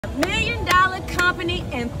$1 million company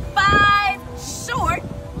in 5 short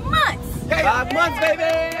months. Hey, 5 months, baby!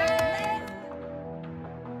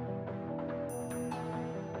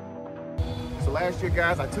 So last year,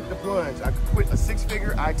 guys, I took the plunge. I quit a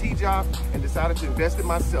 6-figure IT job and decided to invest in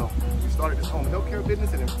myself. We started this home healthcare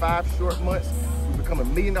business, and in 5 short months, we've become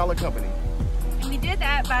 $1 million company. And we did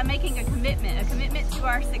that by making a commitment to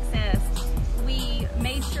our success. We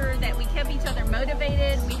made sure that we kept each other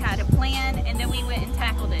motivated, we had a plan, and then we went and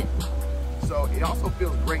tackled it. So it also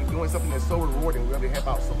feels great doing something that's so rewarding. We're able to help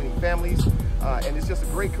out so many families, and it's just a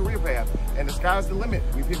great career path. And the sky's the limit.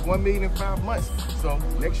 We've hit 1 million in 5 months. So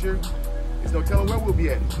next year, there's no telling where we'll be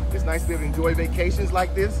at. It's nice to be able to enjoy vacations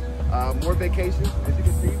like this, more vacations, as you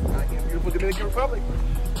can see, in beautiful Dominican Republic.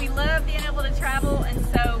 We love being able to travel, and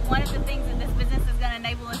so one of the things that this business is going to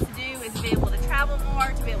enable us to do is be able to travel more,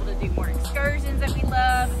 to be able to do more excursions that we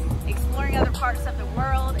love, exploring other parts of the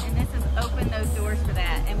world, and this has opened those doors for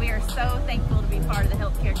that. And we are so thankful to be part of the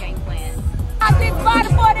healthcare game plan. I've been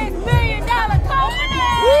fighting for this $1 million company.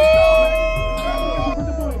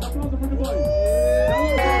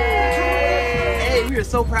 Hey, we are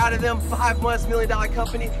so proud of them. 5 months, $1 million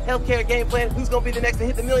company, healthcare game plan. Who's gonna be the next to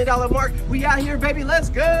hit the $1 million mark? We out here, baby. Let's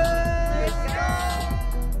go!